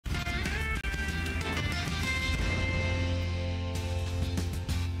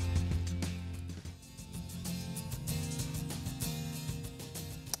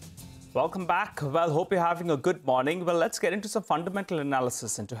Welcome back. Well, hope you're having a good morning. Well, let's get into some fundamental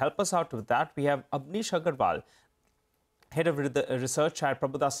analysis. And to help us out with that, we have Amnish Aggarwal, Head of Research at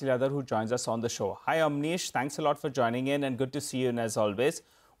Prabhudas Lilladher, who joins us on the show. Hi, Amnish. Thanks a lot for joining in and good to see you. And as always,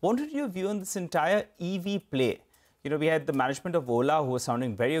 wanted your view on this entire EV play. We had the management of Ola who was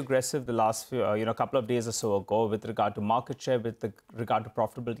sounding very aggressive the last few, couple of days or so ago with regard to market share, with regard to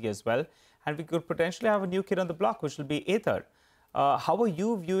profitability as well. And we could potentially have a new kid on the block, which will be Ather. How are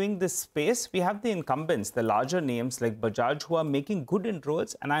you viewing this space? We have the incumbents, the larger names like Bajaj, who are making good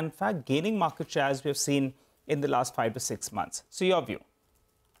inroads and are in fact gaining market share as we have seen in the last 5 to 6 months. So your view?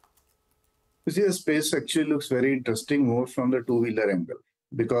 You see, the space actually looks very interesting more from the two-wheeler angle.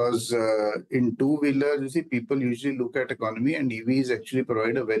 Because in two-wheelers, you see, people usually look at economy and EVs actually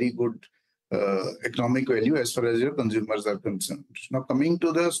provide a very good economic value as far as your consumers are concerned. Now, coming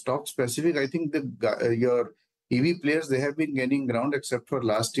to the stock specific, I think your EV players, they have been gaining ground except for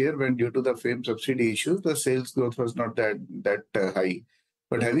last year when due to the FAME subsidy issues, the sales growth was not that high.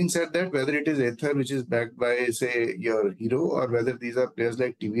 But having said that, whether it is Ather, which is backed by, say, your Hero, or whether these are players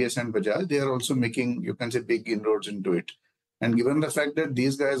like TVS and Bajaj, they are also making, you can say, big inroads into it. And given the fact that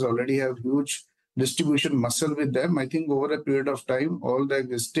these guys already have huge distribution muscle with them, I think over a period of time, all the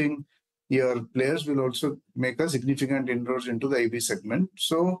existing your players will also make a significant inroads into the EV segment.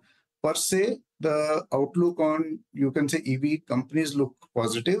 So per se, the outlook on, you can say, EV companies look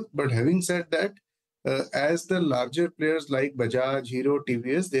positive. But having said that, as the larger players like Bajaj, Hero,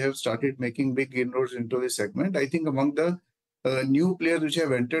 TVS, they have started making big inroads into this segment. I think among the new players which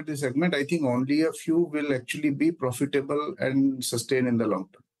have entered the segment, I think only a few will actually be profitable and sustain in the long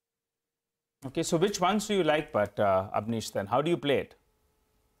term. Okay, so which ones do you like, but Amnish, then? How do you play it?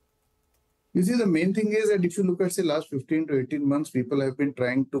 You see, the main thing is that if you look at, say, last 15 to 18 months, people have been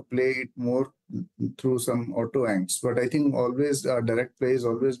trying to play it more through some auto anchors. But I think always direct play is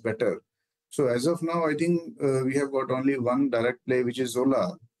always better. So as of now, I think we have got only one direct play, which is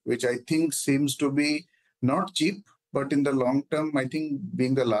Ola, which I think seems to be not cheap. But in the long term, I think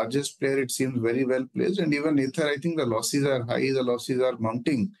being the largest player, it seems very well placed. And even Ather, I think the losses are high, the losses are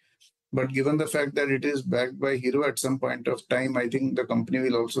mounting. But given the fact that it is backed by Hero at some point of time, I think the company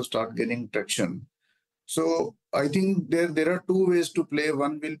will also start gaining traction. So I think there are two ways to play.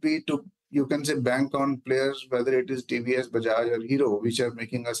 One will be to, you can say, bank on players, whether it is TVS, Bajaj or Hero, which are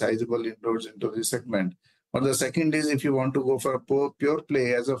making a sizable inroads into this segment. Or the second is if you want to go for a pure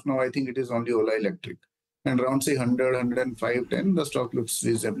play, as of now, I think it is only Ola Electric. And around, say, 100, 105, 10, the stock looks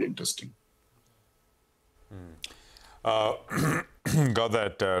reasonably interesting. Got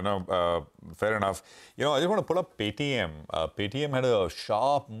that. No, fair enough. I just want to pull up Paytm. Paytm had a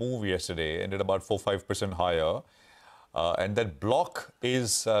sharp move yesterday, ended about 4-5% higher. And that block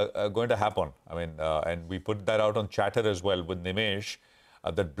is going to happen. I mean, and we put that out on Chatter as well with Nimesh.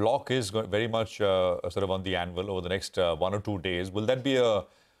 That block is very much sort of on the anvil over the next 1 or 2 days. Will that be a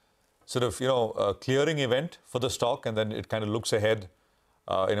sort of, a clearing event for the stock, and then it kind of looks ahead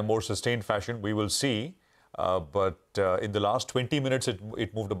in a more sustained fashion? We will see. But in the last 20 minutes,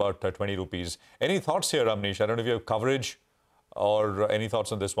 it moved about 20 rupees. Any thoughts here, Amnish? I don't know if you have coverage or any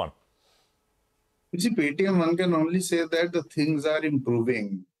thoughts on this one. You see, Paytm, one can only say that the things are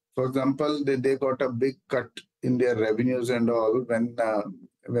improving. For example, they got a big cut in their revenues and all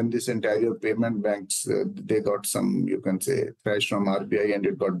when this entire payment banks, they got some, you can say, thrash from RBI and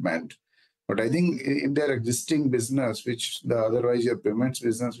it got banned. But I think in their existing business, which otherwise your payments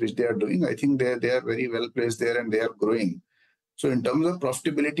business, which they are doing, I think they are very well placed there and they are growing. So in terms of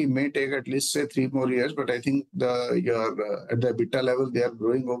profitability, may take at least, say, 3 more years. But I think at the EBITDA level, they are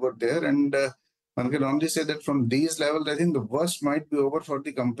growing over there. And one can only say that from these levels, I think the worst might be over for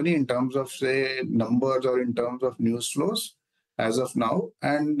the company in terms of, say, numbers or in terms of news flows as of now.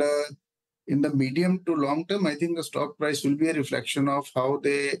 And in the medium to long term, I think the stock price will be a reflection of how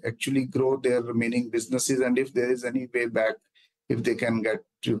they actually grow their remaining businesses and if there is any way back, if they can get,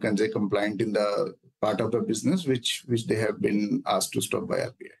 you can say, compliant in the part of the business which they have been asked to stop by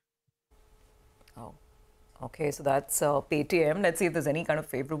RBI. Oh, okay. So that's Paytm. Let's see if there's any kind of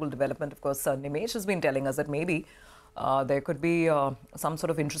favorable development. Of course, Nimesh has been telling us that maybe there could be some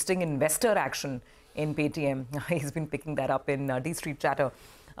sort of interesting investor action in Paytm. He's been picking that up in D Street Chatter.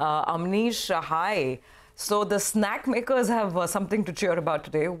 Amnish, hi. So the snack makers have something to cheer about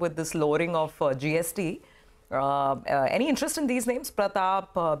today with this lowering of GST. Any interest in these names?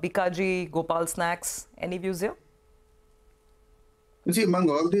 Pratap, Bikaji, Gopal Snacks? Any views here? You see,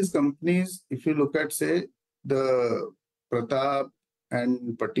 among all these companies, if you look at, say, the Pratap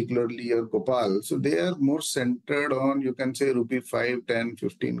and particularly your Gopal, so they are more centered on, you can say, rupee 5, 10,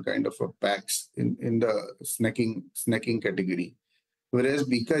 15 kind of a packs in the snacking category. Whereas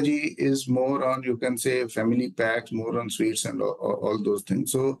Bikaji is more on, you can say, family packs, more on sweets and all those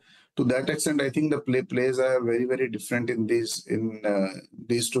things. So to that extent, I think the plays are very, very different in these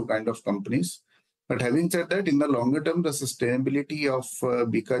two kind of companies. But having said that, in the longer term, the sustainability of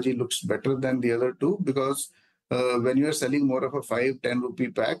Bikaji looks better than the other two, because when you are selling more of a 5-10 rupee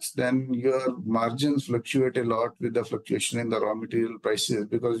packs, then your margins fluctuate a lot with the fluctuation in the raw material prices,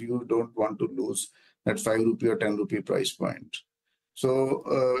 because you don't want to lose that 5 rupee or 10 rupee price point.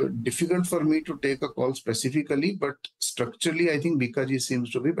 So difficult for me to take a call specifically, but structurally, I think Bikaji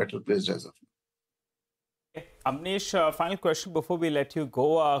seems to be better placed as of now. Amnish, final question before we let you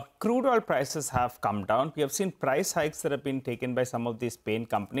go. Crude oil prices have come down. We have seen price hikes that have been taken by some of these paint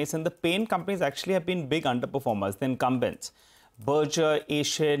companies, and the paint companies actually have been big underperformers, the incumbents. Berger,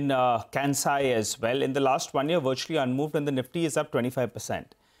 Asian, Kansai as well. In the last 1 year, virtually unmoved, and the Nifty is up 25%.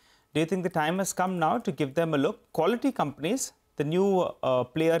 Do you think the time has come now to give them a look? Quality companies, the new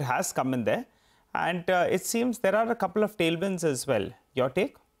player has come in there, and it seems there are a couple of tailwinds as well. Your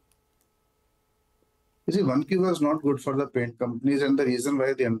take? You see, 1Q was not good for the paint companies, and the reason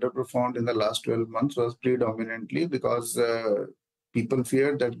why they underperformed in the last 12 months was predominantly because people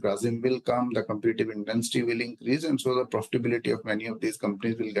feared that Grazim will come, the competitive intensity will increase, and so the profitability of many of these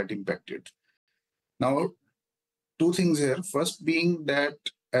companies will get impacted. Now, two things here. First being that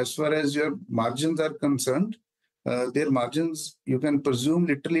as far as your margins are concerned, their margins, you can presume,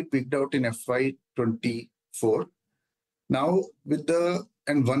 literally peaked out in FY24. Now, with the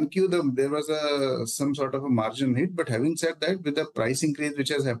 1Q, there was some sort of a margin hit. But having said that, with the price increase which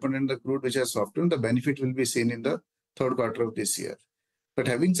has happened in the crude, which has softened, the benefit will be seen in the third quarter of this year. But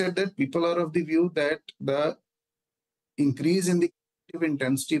having said that, people are of the view that the increase in the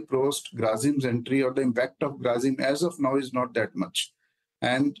intensity post Grazim's entry, or the impact of Grazim as of now, is not that much.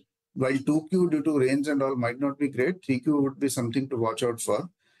 And while 2Q due to rains and all might not be great, 3Q would be something to watch out for.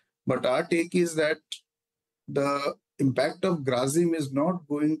 But our take is that the impact of Grazim is not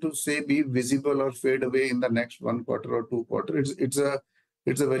going to, say, be visible or fade away in the next 1 quarter or 2 quarters. It's a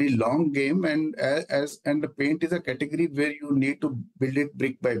very long game, and the paint is a category where you need to build it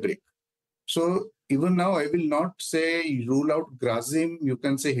brick by brick. So even now, I will not say rule out Grazim, you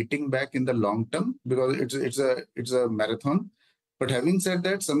can say, hitting back in the long term, because it's a marathon. But having said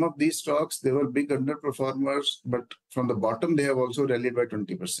that, some of these stocks, they were big underperformers, but from the bottom, they have also rallied by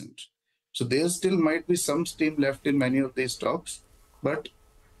 20%. So there still might be some steam left in many of these stocks. But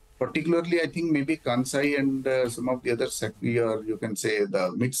particularly, I think maybe Kansai and some of the other sector, you can say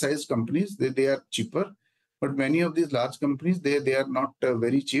the mid-sized companies, they are cheaper. But many of these large companies, they are not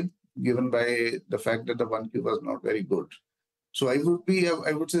very cheap, given by the fact that the 1Q was not very good. So I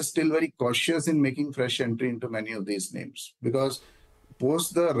would say, still very cautious in making fresh entry into many of these names, because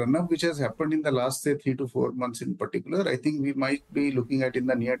post the run-up which has happened in the last, say, 3 to 4 months in particular, I think we might be looking at in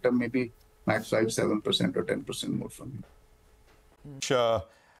the near term maybe max 5-7% or 10% more from here.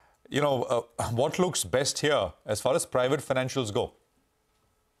 What looks best here as far as private financials go?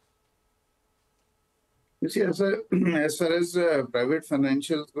 You see, as far as private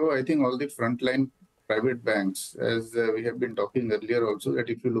financials go, I think all the frontline private banks, as we have been talking earlier also, that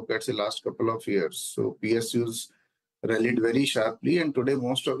if you look at the last couple of years, so PSUs rallied very sharply, and today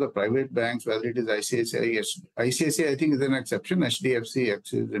most of the private banks, whether it is ICICI I think is an exception, HDFC,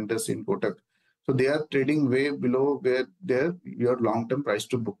 Axis, IndusInd, Kotak, so they are trading way below where your long-term price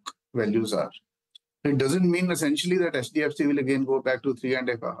to book values are. It doesn't mean essentially that HDFC will again go back to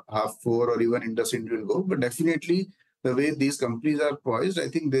 3.5, 4, or even IndusInd will go, but definitely the way these companies are poised, I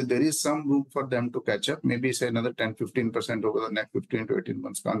think there is some room for them to catch up. Maybe say another 10-15% over the next 15 to 18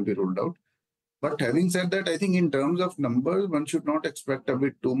 months can't be ruled out. But having said that, I think in terms of numbers, one should not expect a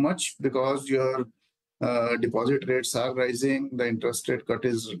bit too much, because your deposit rates are rising, the interest rate cut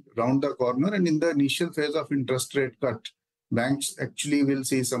is round the corner, and in the initial phase of interest rate cut, banks actually will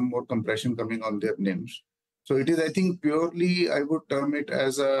see some more compression coming on their names. So it is, I think, purely, I would term it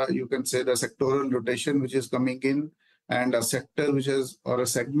as you can say, the sectoral rotation which is coming in, and a sector which has, or a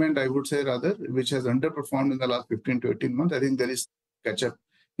segment, I would say rather, which has underperformed in the last 15 to 18 months. I think there is catch-up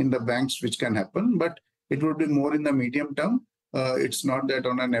in the banks which can happen, but it would be more in the medium term. It's not that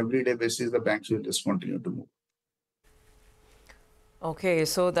on an everyday basis the banks will just continue to move. Okay,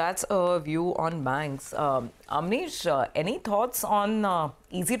 so that's a view on banks. Amnish, any thoughts on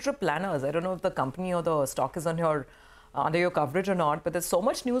Easy Trip Planners? I don't know if the company or the stock is on under your coverage or not, but there's so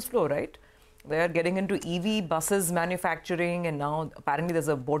much news flow, right? They're getting into EV buses manufacturing, and now apparently there's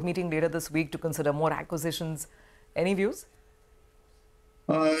a board meeting later this week to consider more acquisitions. Any views?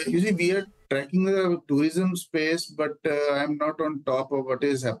 You see, we are tracking the tourism space, but I'm not on top of what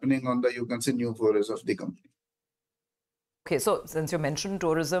is happening on the, you can say, new forays of the company. Okay, so since you mentioned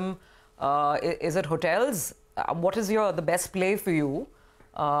tourism, is it hotels? What is the best play for you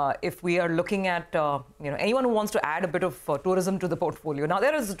if we are looking at anyone who wants to add a bit of tourism to the portfolio? Now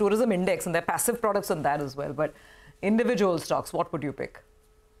there is a tourism index and there are passive products on that as well, but individual stocks, what would you pick?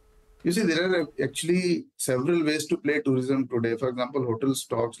 You see, there are actually several ways to play tourism today. For example, hotel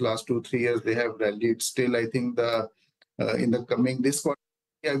stocks last 2-3 years, they have rallied. Still, I think this quarter,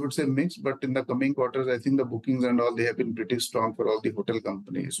 I would say mixed, but in the coming quarters, I think the bookings and all, they have been pretty strong for all the hotel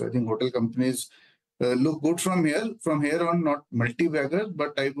companies. So I think hotel companies look good from here. From here on, not multi-baggers,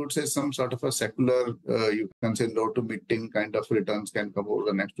 but I would say some sort of a secular, you can say low to mid-teen kind of returns can come over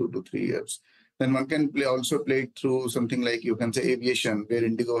the next 2 to 3 years. Then one can also play it through something like, you can say, aviation, where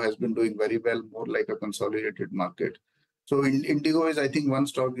Indigo has been doing very well, more like a consolidated market. So Indigo is, I think, one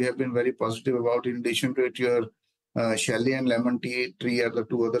stock we have been very positive about. In addition to it, your Shelley and Lemon Tree are the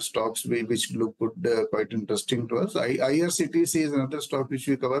two other stocks which look good, quite interesting to us. IRCTC is another stock which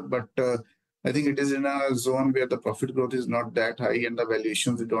we cover, but I think it is in a zone where the profit growth is not that high and the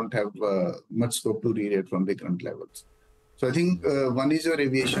valuations, we don't have much scope to re-rate from the current levels. So I think one is your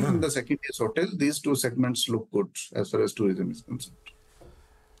aviation and the second is hotel. These two segments look good as far as tourism is concerned.